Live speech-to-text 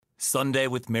Sunday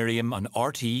with Miriam on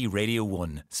RTE Radio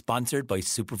 1, sponsored by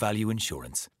SuperValue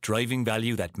Insurance. Driving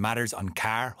value that matters on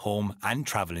car, home and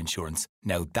travel insurance.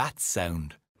 Now that's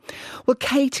sound. Well,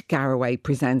 Kate Garraway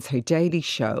presents her daily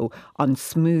show on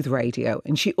Smooth Radio,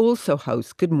 and she also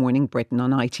hosts Good Morning Britain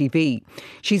on ITV.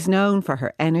 She's known for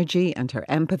her energy and her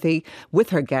empathy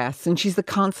with her guests, and she's the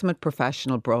consummate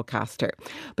professional broadcaster.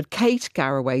 But Kate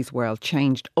Garraway's world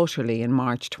changed utterly in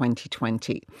March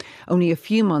 2020. Only a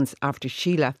few months after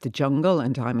she left the jungle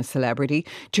and I'm a Celebrity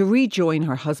to rejoin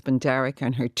her husband Derek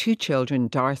and her two children,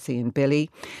 Darcy and Billy,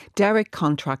 Derek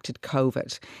contracted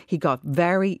COVID. He got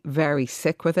very, very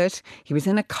sick with it. He was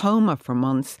in a coma for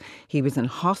months. He was in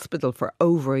hospital for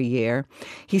over a year.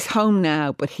 He's home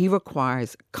now, but he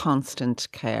requires constant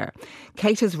care.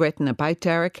 Kate has written about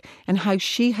Derek and how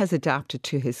she has adapted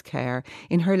to his care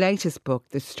in her latest book,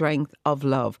 The Strength of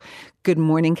Love. Good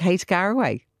morning, Kate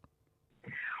Garraway.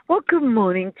 Well, good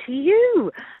morning to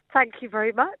you. Thank you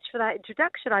very much for that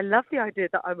introduction. I love the idea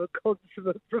that I'm a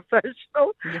consummate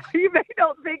professional. Yeah. You may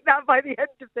not think that by the end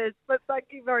of this, but thank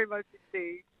you very much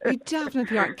indeed. You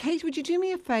definitely are. Kate, would you do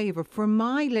me a favour for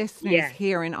my listeners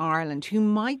here in Ireland who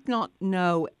might not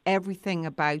know everything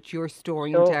about your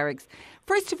story and Derek's?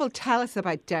 First of all, tell us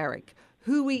about Derek,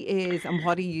 who he is and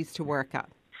what he used to work at.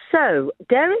 So,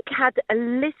 Derek had a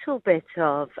little bit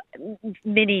of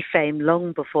mini fame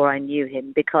long before I knew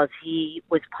him because he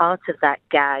was part of that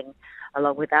gang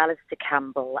along with Alistair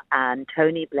Campbell and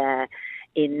Tony Blair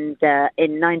in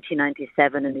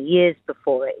 1997 and the years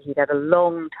before it. He'd had a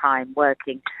long time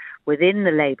working within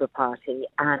the Labour Party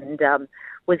and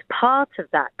was part of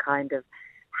that kind of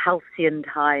halcyon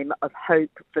time of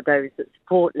hope for those that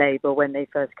support Labour when they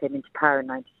first came into power in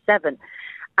 97.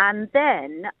 And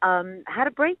then had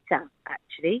a breakdown,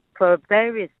 actually, for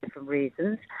various different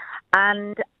reasons.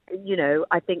 And, you know,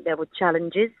 I think there were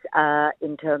challenges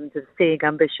in terms of seeing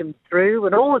ambition through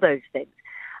and all those things.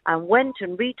 And went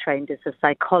and retrained as a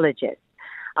psychologist.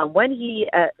 And when he,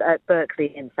 at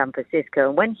Berkeley in San Francisco,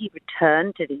 and when he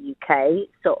returned to the UK,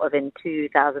 sort of in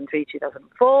 2003,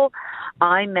 2004,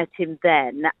 I met him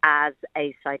then as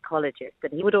a psychologist.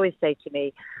 And he would always say to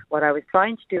me, what I was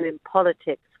trying to do in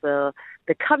politics for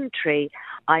the country,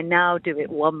 I now do it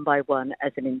one by one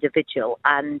as an individual.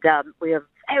 And we are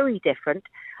very different.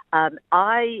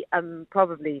 I am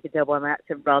probably, you can tell by my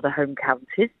accent, rather home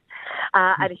counties.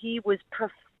 And he was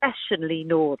professionally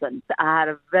northern. I had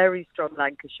a very strong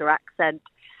Lancashire accent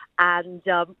and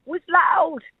was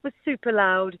loud, was super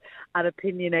loud and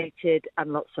opinionated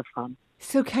and lots of fun.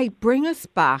 So, Kate, bring us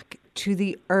back to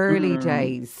the early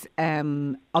days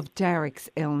of Derek's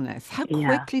illness. How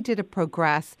quickly did it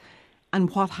progress and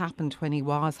what happened when he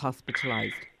was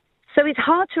hospitalised? So it's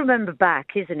hard to remember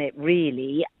back, isn't it,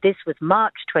 really? This was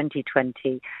March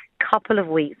 2020, couple of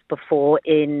weeks before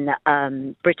in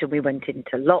Britain we went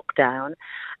into lockdown,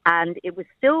 and it was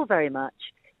still very much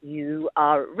you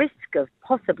are at risk of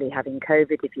possibly having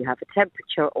COVID if you have a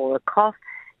temperature or a cough.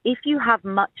 If you have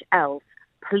much else,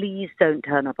 please don't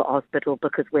turn up at hospital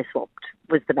because we're swamped,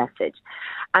 was the message.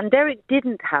 And Derek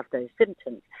didn't have those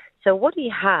symptoms. So what he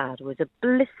had was a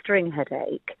blistering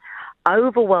headache,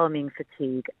 overwhelming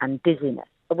fatigue and dizziness,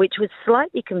 which was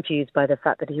slightly confused by the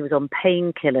fact that he was on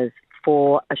painkillers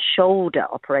for a shoulder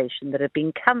operation that had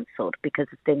been cancelled because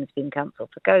of things being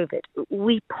cancelled for COVID.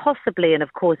 We possibly, and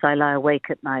of course I lie awake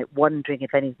at night wondering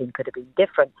if anything could have been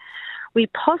different, we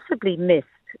possibly missed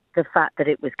the fact that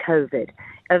it was COVID.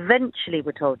 Eventually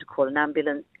we're told to call an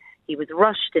ambulance. He was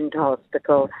rushed into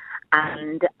hospital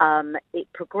and it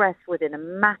progressed within a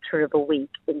matter of a week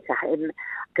into him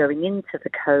going into the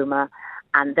coma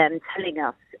and then telling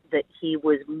us that he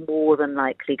was more than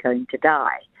likely going to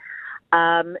die.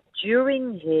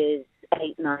 During his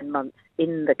 8-9 months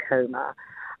in the coma,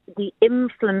 the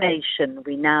inflammation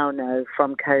we now know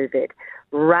from COVID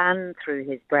ran through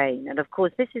his brain. And of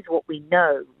course, this is what we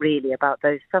know really about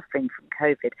those suffering from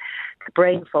COVID. The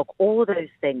brain fog, all those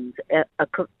things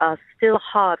are still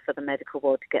hard for the medical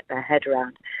world to get their head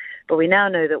around. But we now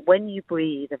know that when you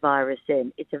breathe a virus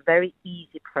in, it's a very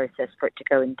easy process for it to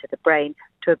go into the brain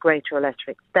to a greater or lesser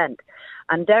extent.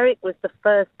 And Derek was the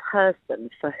first person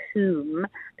for whom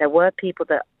there were people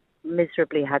that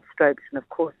miserably had strokes. And of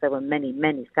course, there were many,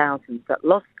 many thousands that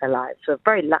lost their lives. So we're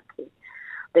very lucky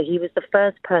that he was the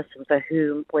first person for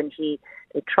whom, when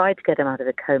they tried to get him out of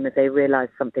the coma, they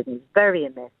realized something was very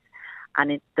amiss.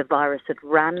 And the virus had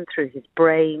ran through his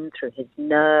brain, through his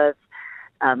nerves,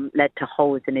 led to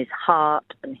holes in his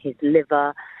heart and his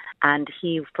liver. And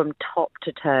he, from top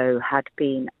to toe, had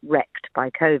been wrecked by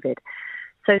COVID.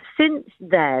 So since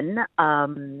then,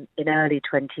 in early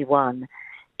 21,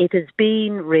 it has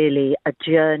been really a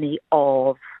journey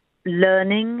of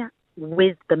learning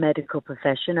with the medical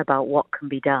profession about what can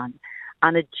be done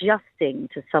and adjusting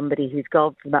to somebody who's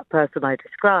gone from that person I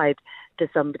described to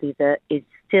somebody that is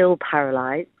still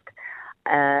paralysed,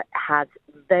 has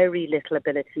very little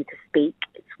ability to speak.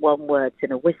 It's one word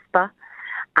in a whisper.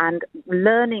 And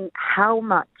learning how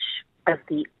much of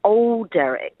the old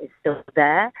Derek is still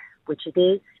there, which it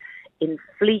is, in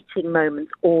fleeting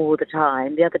moments all the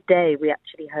time. The other day, we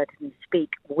actually heard him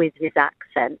speak with his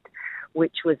accent,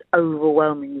 which was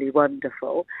overwhelmingly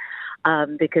wonderful,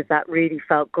 because that really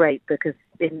felt great, because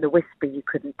in the whisper you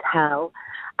couldn't tell,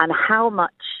 and how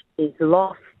much is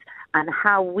lost, and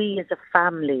how we as a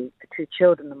family, the two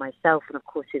children and myself, and of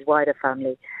course his wider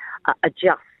family,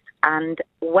 adjust. And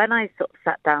when I sort of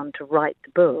sat down to write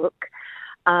the book,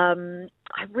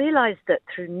 I realised that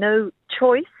through no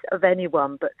choice of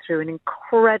anyone, but through an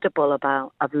incredible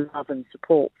amount of love and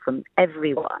support from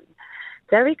everyone,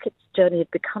 Derek's journey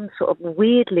had become sort of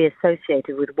weirdly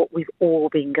associated with what we've all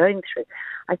been going through.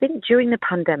 I think during the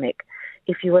pandemic,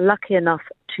 if you were lucky enough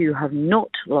to have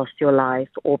not lost your life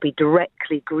or be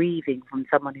directly grieving from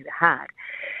someone who had,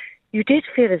 you did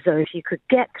feel as though if you could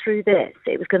get through this,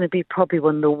 it was going to be probably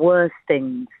one of the worst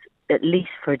things, at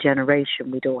least for a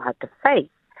generation, we'd all had to face.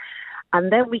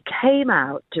 And then we came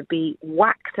out to be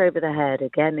whacked over the head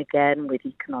again with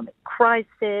economic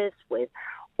crisis, with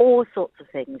all sorts of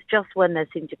things, just when there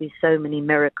seemed to be so many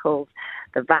miracles,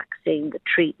 the vaccine, the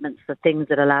treatments, the things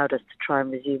that allowed us to try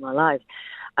and resume our lives.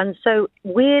 And so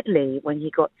weirdly, when he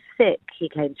got sick, he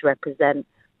came to represent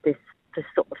this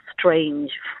sort of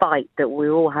strange fight that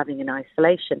we're all having in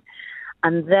isolation.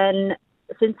 And then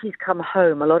since he's come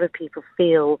home, a lot of people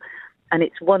feel, and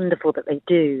it's wonderful that they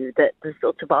do, that the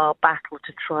sort of our battle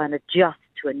to try and adjust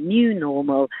to a new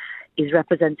normal is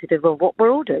representative of what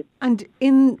we're all doing. And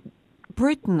in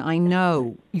Britain, I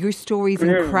know your story is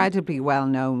incredibly well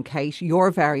known, Kate. You're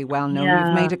very well known. Yeah.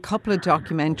 You've made a couple of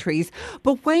documentaries.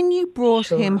 But when you brought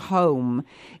him home,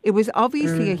 it was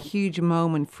obviously a huge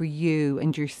moment for you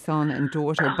and your son and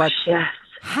daughter. But yes.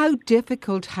 How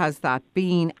difficult has that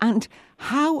been? And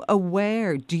how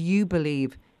aware do you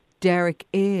believe Derek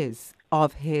is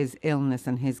of his illness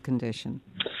and his condition?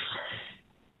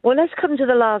 Well, let's come to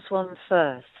the last one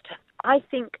first. I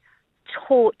think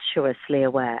tortuously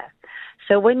aware.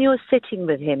 So when you're sitting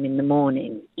with him in the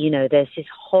morning, you know, there's this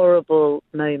horrible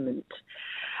moment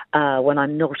when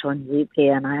I'm not on duty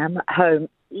and I am at home.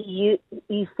 You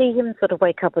see him sort of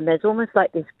wake up and there's almost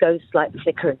like this ghost-like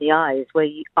flicker in the eyes where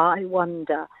I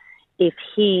wonder if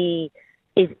he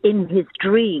is in his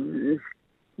dreams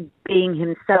being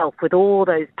himself with all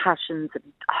those passions and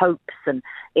hopes and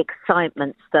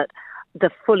excitements that the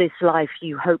fullest life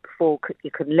you hope for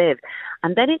you can live.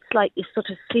 And then it's like you sort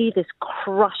of see this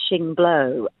crushing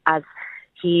blow as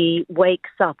he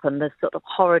wakes up and the sort of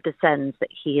horror descends that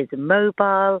he is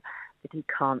immobile, that he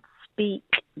can't speak,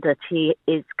 that he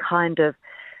is kind of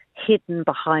hidden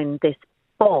behind this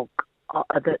fog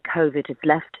that COVID has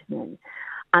left him in.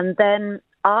 And then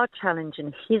our challenge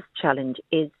and his challenge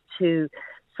is to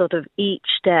sort of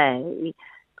each day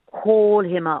haul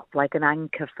him up like an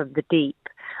anchor from the deep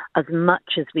as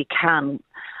much as we can,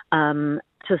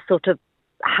 to sort of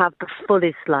have the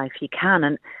fullest life he can.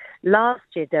 And last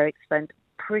year, Derek spent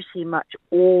pretty much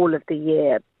all of the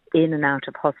year in and out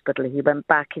of hospital. He went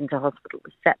back into hospital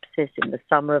with sepsis in the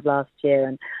summer of last year,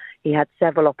 and he had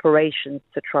several operations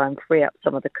to try and free up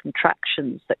some of the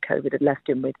contractions that COVID had left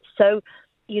him with. So,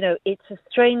 you know, it's a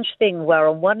strange thing where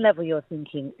on one level you're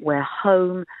thinking, we're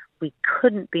home, we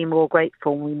couldn't be more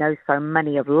grateful, and we know so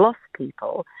many have lost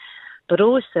people. But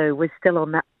also we're still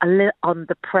on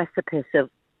the precipice of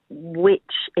which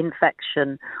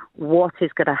infection, what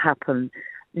is going to happen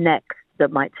next that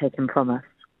might take him from us.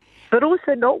 But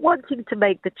also not wanting to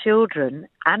make the children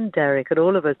and Derek and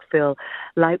all of us feel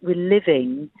like we're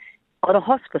living on a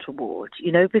hospital ward,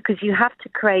 you know, because you have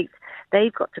to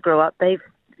they've got to grow up.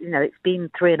 It's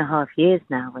been 3.5 years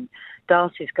now, and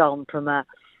Darcy's gone from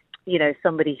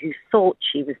somebody who thought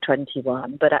she was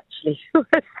 21, but actually was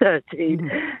 13,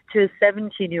 to a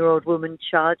 17-year-old woman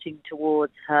charging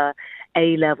towards her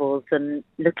A-levels and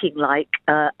looking like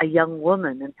a young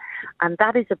woman. And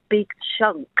that is a big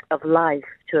chunk of life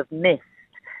to have missed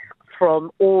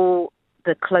from all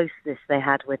the closeness they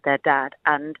had with their dad.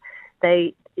 And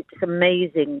it's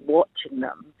amazing watching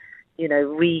them, you know,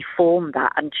 reform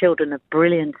that. And children are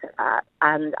brilliant at that.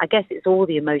 And I guess it's all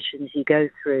the emotions you go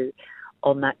through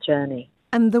on that journey.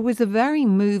 And there was a very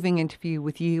moving interview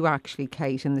with you, actually,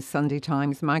 Kate, in the Sunday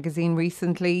Times magazine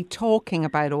recently, talking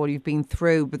about all you've been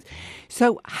through.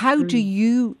 So how do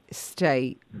you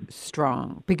stay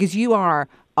strong? Because you are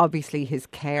obviously his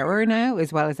carer now,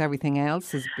 as well as everything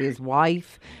else, his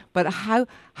wife. But how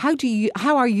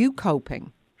are you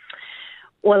coping?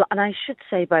 Well, and I should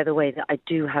say, by the way, that I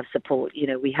do have support. You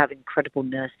know, we have incredible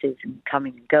nurses and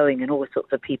coming and going and all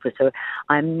sorts of people. So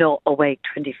I'm not awake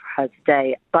 24 hours a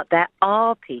day. But there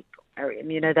are people, Miriam,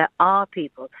 there are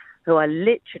people who are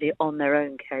literally on their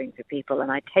own caring for people.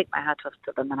 And I take my hat off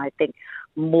to them. And I think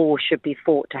more should be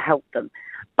fought to help them.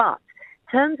 But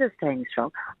in terms of staying strong,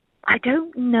 I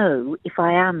don't know if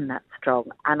I am that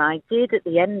strong. And I did at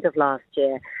the end of last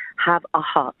year have a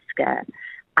heart scare.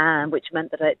 Which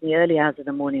meant that at the early hours of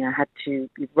the morning I had to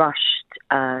be rushed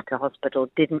to hospital,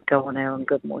 didn't go on air on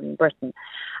Good Morning Britain.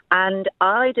 And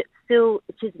it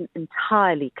isn't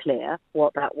entirely clear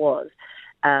what that was,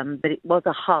 but it was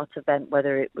a heart event,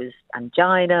 whether it was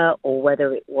angina or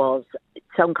whether it was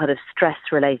some kind of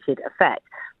stress-related effect.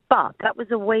 But that was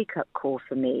a wake-up call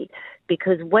for me,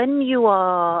 because when you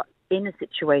are in a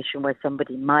situation where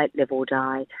somebody might live or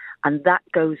die, and that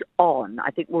goes on,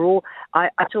 I think I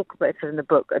talk about it in the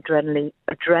book,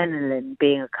 adrenaline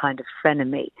being a kind of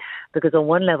frenemy, because on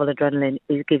one level, adrenaline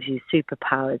gives you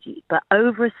superpowers, but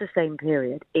over a sustained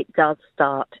period, it does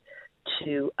start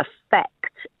to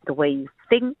affect the way you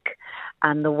think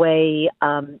and the way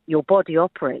your body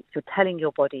operates. You're telling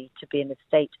your body to be in a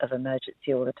state of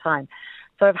emergency all the time.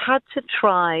 So I've had to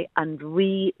try and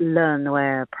relearn the way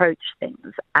I approach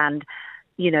things and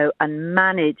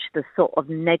manage the sort of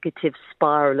negative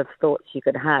spiral of thoughts you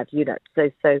can have,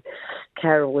 So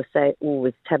Carol will say,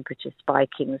 is temperature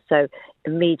spiking? So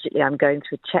immediately I'm going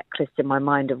through a checklist in my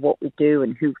mind of what we do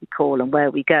and who we call and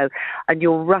where we go. And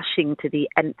you're rushing to the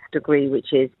nth degree,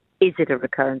 which is it a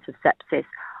recurrence of sepsis?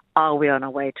 Are we on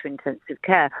our way to intensive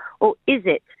care? Or is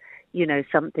it,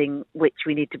 something which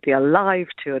we need to be alive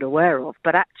to and aware of,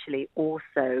 but actually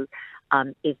also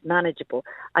is manageable.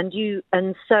 And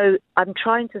so I'm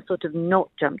trying to sort of not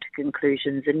jump to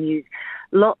conclusions and use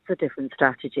lots of different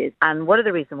strategies. And one of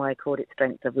the reasons why I called it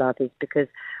Strength of Love is because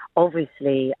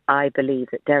obviously I believe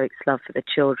that Derek's love for the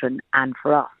children and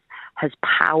for us has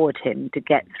powered him to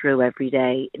get through every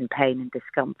day in pain and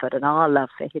discomfort. And our love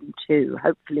for him too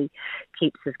hopefully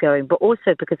keeps us going. But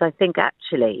also because I think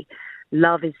actually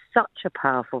love is such a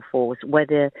powerful force,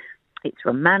 whether it's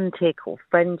romantic or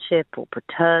friendship or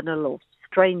paternal or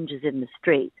strangers in the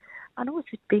street. And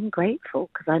also being grateful,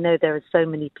 because I know there are so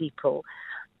many people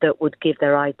that would give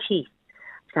their eye teeth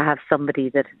to have somebody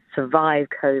that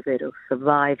survived COVID or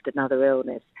survived another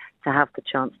illness to have the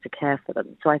chance to care for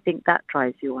them. So I think that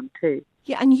drives you on too.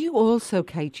 Yeah, and you also,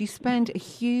 Kate, you spend a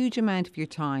huge amount of your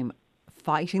time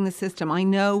fighting the system. I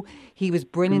know he was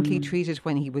brilliantly treated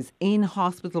when he was in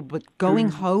hospital, but going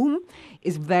home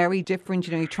is very different.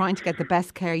 You're trying to get the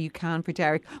best care you can for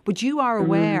Derek. But you are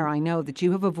aware, I know, that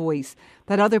you have a voice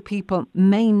that other people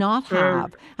may not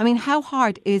have. I mean, how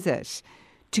hard is it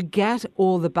to get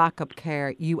all the backup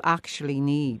care you actually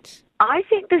need? I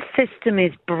think the system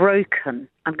is broken.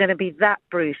 I'm going to be that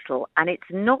brutal. And it's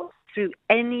not through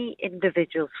any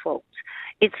individual's fault.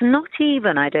 It's not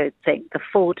even, I don't think, the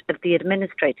fault of the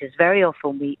administrators. Very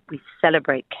often we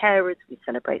celebrate carers, we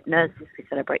celebrate nurses, we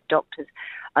celebrate doctors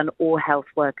and all health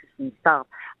workers and staff.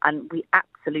 And we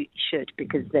absolutely should,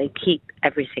 because they keep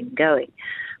everything going.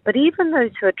 But even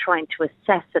those who are trying to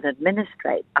assess and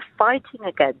administrate are fighting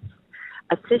against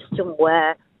a system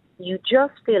where you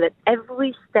just feel at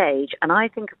every stage, and I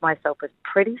think of myself as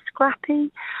pretty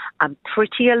scrappy and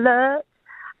pretty alert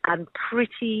and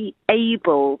pretty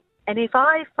able. And if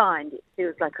I find it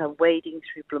feels like I'm wading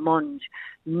through blancmange,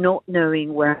 not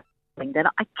knowing where I'm going, then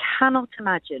I cannot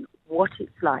imagine what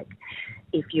it's like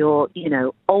if you're,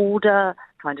 older,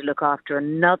 trying to look after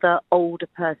another older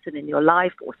person in your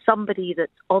life or somebody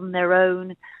that's on their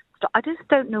own. So I just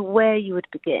don't know where you would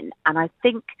begin. And I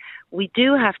think we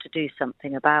do have to do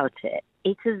something about it.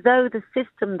 It's as though the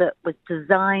system that was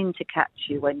designed to catch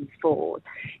you when you fall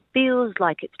feels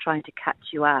like it's trying to catch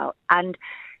you out. And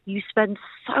you spend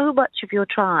so much of your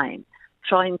time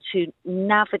trying to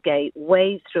navigate,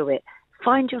 wade through it,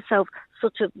 find yourself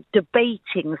sort of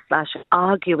debating /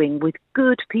 arguing with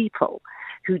good people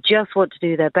who just want to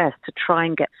do their best to try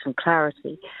and get some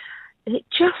clarity. It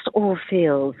just all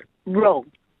feels wrong.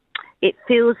 It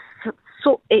feels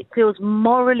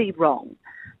morally wrong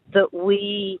that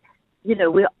we're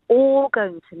all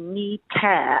going to need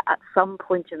care at some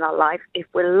point in our life. If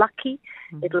we're lucky,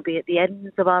 it'll be at the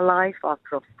ends of our life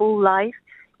after a full life.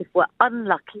 If we're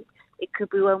unlucky, it could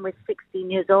be when we're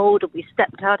 16 years old and we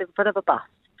stepped out in front of a bus.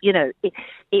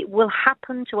 It will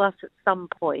happen to us at some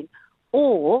point,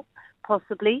 or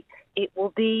possibly it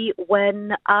will be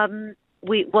when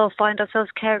we will find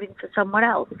ourselves caring for someone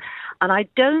else. And I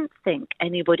don't think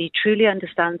anybody truly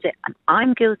understands it. And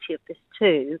I'm guilty of this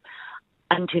too,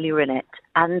 until you're in it.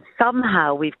 And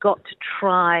somehow we've got to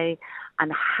try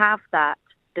and have that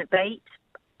debate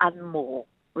and more,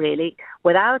 really,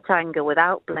 without anger,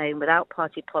 without blame, without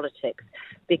party politics,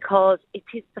 because it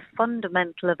is the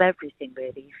fundamental of everything,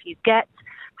 really. If you get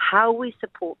how we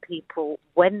support people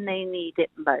when they need it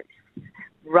most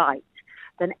right,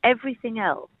 then everything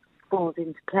else falls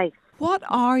into place. What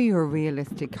are your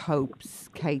realistic hopes,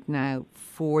 Kate, now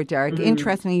for Derek?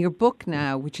 Interestingly, your book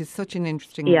now, which is such an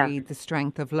interesting read, The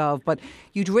Strength of Love, but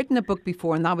you'd written a book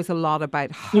before and that was a lot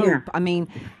about hope. Yeah. I mean,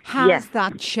 has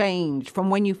that changed from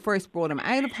when you first brought him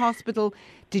out of hospital?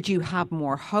 Did you have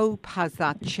more hope? Has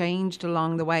that changed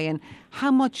along the way? And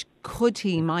how much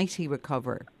might he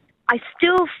recover? I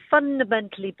still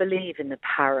fundamentally believe in the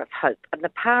power of hope. And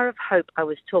the power of hope I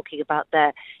was talking about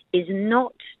there is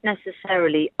not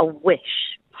necessarily a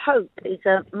wish. Hope is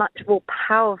a much more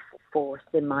powerful force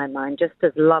in my mind, just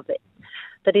as love is.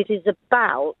 That it is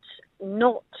about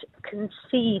not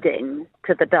conceding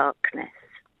to the darkness,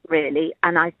 really.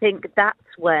 And I think that's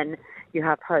when you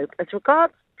have hope. As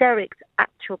regards Derek's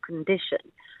actual condition,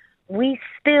 we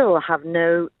still have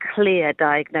no clear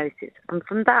diagnosis. And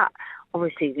from that,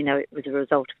 obviously, we know it was a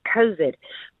result of COVID,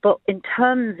 but in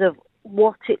terms of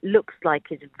what it looks like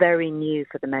is very new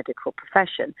for the medical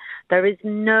profession. There is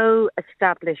no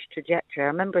established trajectory. I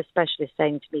remember a specialist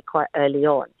saying to me quite early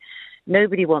on,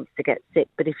 nobody wants to get sick,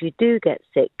 but if you do get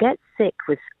sick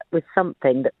with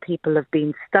something that people have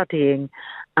been studying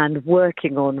and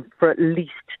working on for at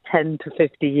least 10 to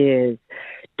 50 years.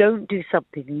 Don't do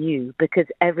something new because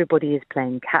everybody is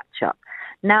playing catch up.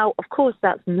 Now, of course,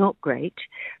 that's not great,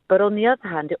 but on the other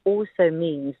hand, it also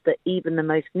means that even the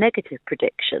most negative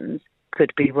predictions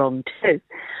could be wrong too.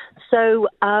 So,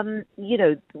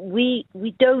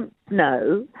 we don't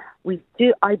know.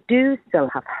 I do still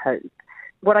have hope.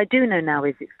 What I do know now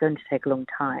is it's going to take a long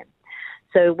time.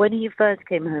 So when he first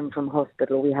came home from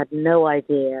hospital, we had no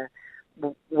idea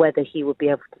whether he would be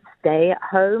able to stay at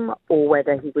home or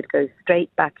whether he would go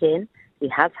straight back in. He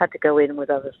has had to go in with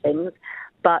other things,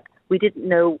 but we didn't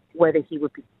know whether he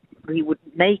would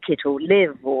make it or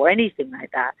live or anything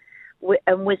like that.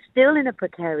 We're still in a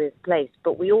precarious place,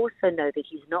 but we also know that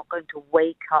he's not going to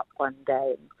wake up one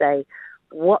day and say,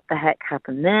 what the heck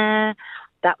happened there?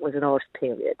 That was an odd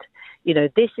period.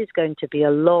 This is going to be a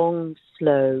long,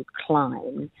 slow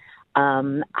climb,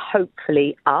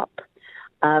 hopefully up.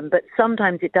 But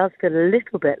sometimes it does feel a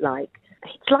little bit like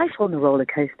it's life on the roller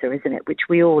coaster, isn't it? Which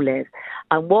we all live.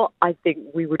 And what I think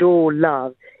we would all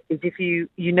love is if you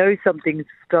know something's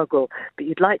a struggle, but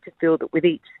you'd like to feel that with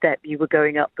each step you were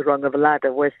going up the rung of a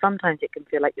ladder, whereas sometimes it can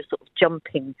feel like you're sort of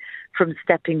jumping from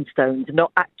stepping stones,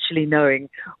 not actually knowing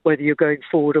whether you're going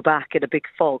forward or back in a big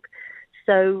fog.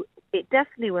 So it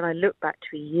definitely, when I look back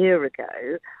to a year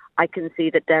ago, I can see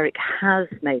that Derek has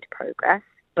made progress,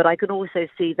 but I can also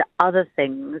see that other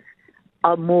things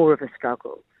are more of a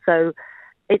struggle. So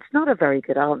it's not a very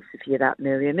good answer for you, that,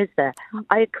 Miriam, is there?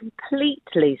 I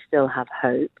completely still have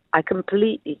hope. I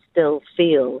completely still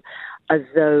feel as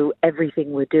though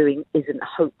everything we're doing isn't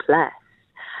hopeless,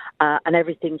 and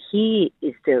everything he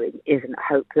is doing isn't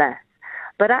hopeless.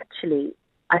 But actually,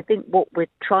 I think what we're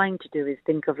trying to do is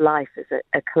think of life as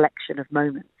a collection of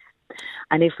moments.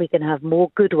 And if we can have more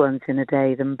good ones in a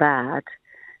day than bad,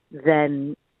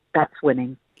 then that's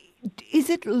winning. Is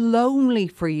it lonely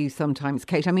for you sometimes,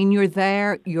 Kate? I mean, you're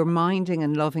there, you're minding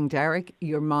and loving Derek,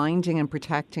 you're minding and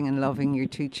protecting and loving your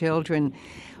two children.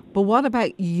 But what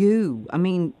about you? I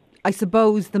mean, I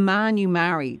suppose the man you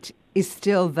married is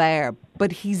still there,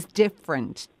 but he's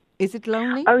different. Is it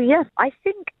lonely? Oh, yes. I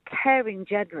think caring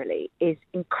generally is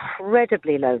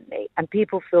incredibly lonely, and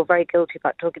people feel very guilty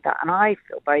about talking about that, and I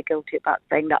feel very guilty about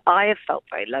saying that I have felt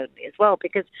very lonely as well,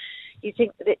 because you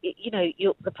think that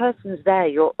the person's there,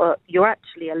 you're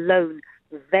actually alone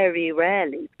very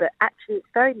rarely, but actually it's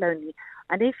very lonely.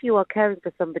 And if you are caring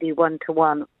for somebody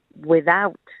one-to-one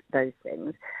without those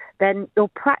things, then you're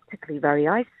practically very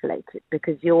isolated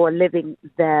because you're living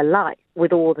their life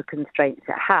with all the constraints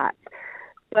it has.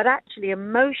 But actually,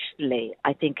 emotionally,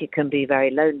 I think it can be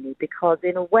very lonely because,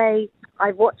 in a way,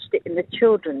 I've watched it in the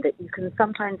children that you can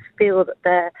sometimes feel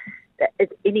that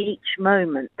in each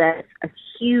moment there's a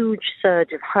huge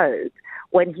surge of hope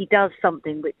when he does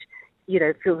something which,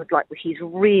 feels like he's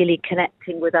really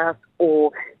connecting with us,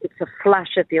 or it's a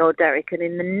flash of the old Derek, and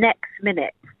in the next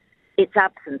minute, it's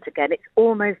absent again. It's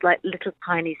almost like little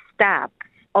tiny stabs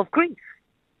of grief,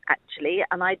 actually.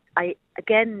 And I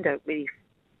again, don't really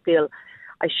feel...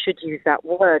 I should use that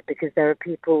word because there are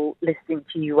people listening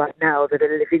to you right now that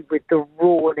are living with the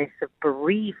rawness of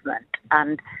bereavement.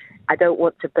 And I don't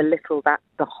want to belittle that,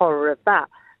 the horror of that.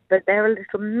 But there are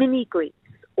little mini griefs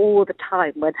all the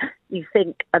time when you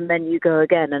think and then you go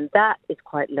again. And that is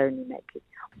quite lonely making.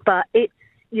 But it's,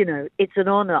 you know, it's an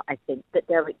honour, I think, that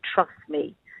Derek trusts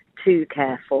me to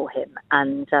care for him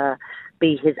and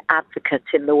be his advocate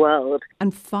in the world.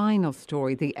 And final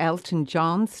story, the Elton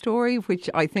John story, which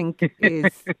I think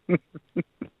is...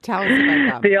 Tell us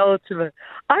about that. The ultimate.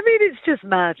 I mean, it's just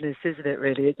madness, isn't it,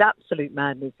 really? It's absolute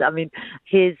madness. I mean,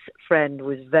 his friend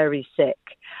was very sick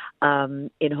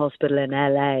in hospital in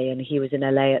LA, and he was in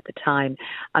LA at the time.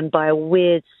 And by a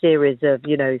weird series of,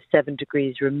 7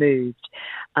 degrees removed,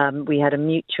 we had a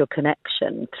mutual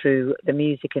connection through the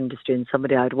music industry and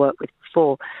somebody I'd worked with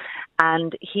before.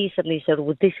 And he suddenly said,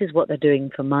 well, this is what they're doing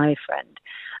for my friend.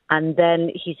 And then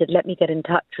he said, let me get in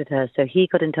touch with her. So he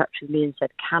got in touch with me and said,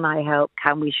 can I help?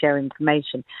 Can we share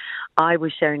information? I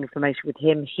was sharing information with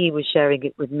him. He was sharing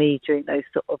it with me during those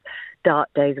sort of dark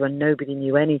days when nobody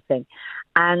knew anything.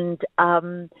 And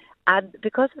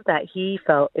because of that, he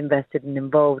felt invested and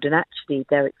involved. And actually,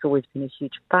 Derek's always been a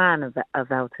huge fan of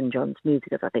Elton John's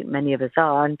music, as I think many of us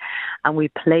are. And we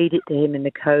played it to him in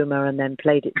the coma and then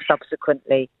played it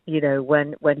subsequently,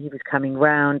 when he was coming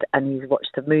round, and he's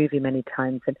watched the movie many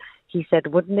times. And he said,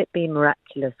 wouldn't it be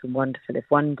miraculous and wonderful if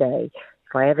one day,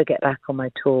 if I ever get back on my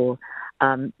tour,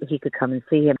 he could come and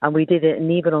see him. And we did it. And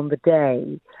even on the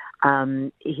day,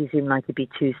 he seemed like he'd be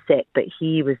too sick, but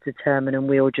he was determined, and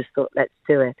we all just thought, let's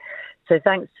do it. So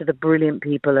thanks to the brilliant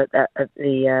people at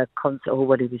the concert hall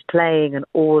where he was playing and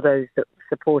all those that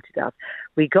supported us,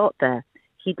 we got there.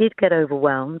 He did get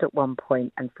overwhelmed at one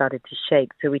point and started to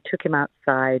shake. So we took him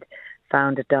outside,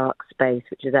 found a dark space,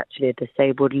 which is actually a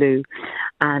disabled loo,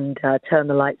 and turned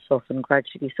the lights off and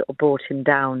gradually sort of brought him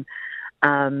down.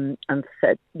 And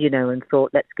said, and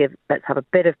thought, let's have a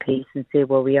bit of peace and see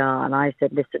where we are. And I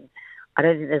said, listen, I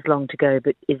don't think there's long to go,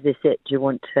 but is this it? Do you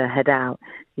want to head out?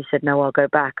 He said, no, I'll go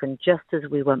back. And just as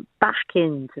we went back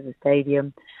into the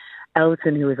stadium,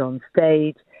 Elton, who was on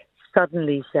stage,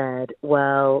 suddenly said,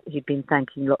 well, he'd been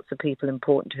thanking lots of people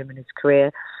important to him in his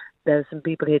career. There's some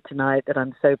people here tonight that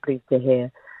I'm so pleased to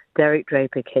hear. Derek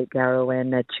Draper, Kate Garraway,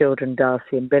 and their children,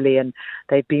 Darcy and Billy, and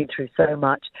they've been through so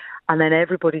much. And then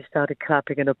everybody started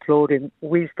clapping and applauding.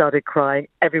 We started crying.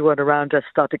 Everyone around us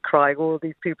started crying, all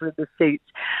these people in the seats.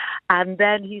 And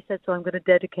then he said, so I'm going to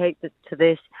dedicate to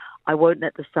this. I won't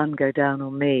let the sun go down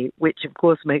on me, which of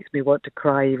course makes me want to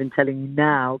cry even telling you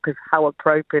now, because how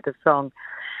appropriate a song.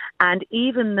 And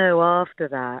even though after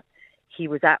that, he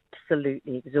was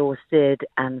absolutely exhausted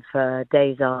and for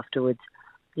days afterwards,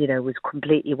 was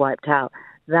completely wiped out.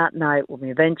 That night, when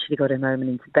we eventually got him home and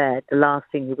into bed, the last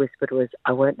thing he whispered was,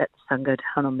 I won't let the sun go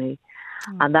down on me.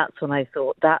 And that's when I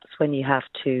thought, that's when you have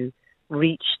to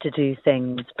reach to do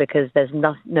things, because there's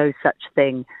no such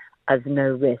thing as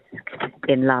no risk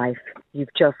in life.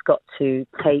 You've just got to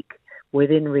take,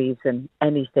 within reason,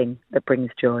 anything that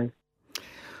brings joy.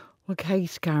 Well,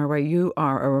 Kate Garraway, you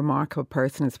are a remarkable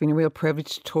person. It's been a real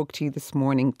privilege to talk to you this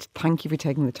morning. Thank you for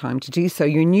taking the time to do so.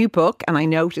 Your new book, and I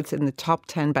note it's in the top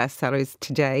 10 bestsellers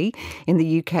today in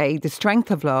the UK, The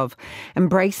Strength of Love,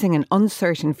 Embracing an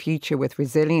Uncertain Future with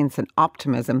Resilience and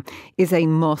Optimism, is a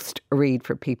must read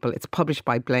for people. It's published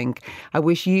by Blink. I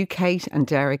wish you, Kate and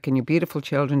Derek, and your beautiful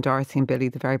children, Darcy and Billy,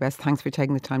 the very best. Thanks for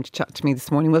taking the time to chat to me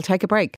this morning. We'll take a break.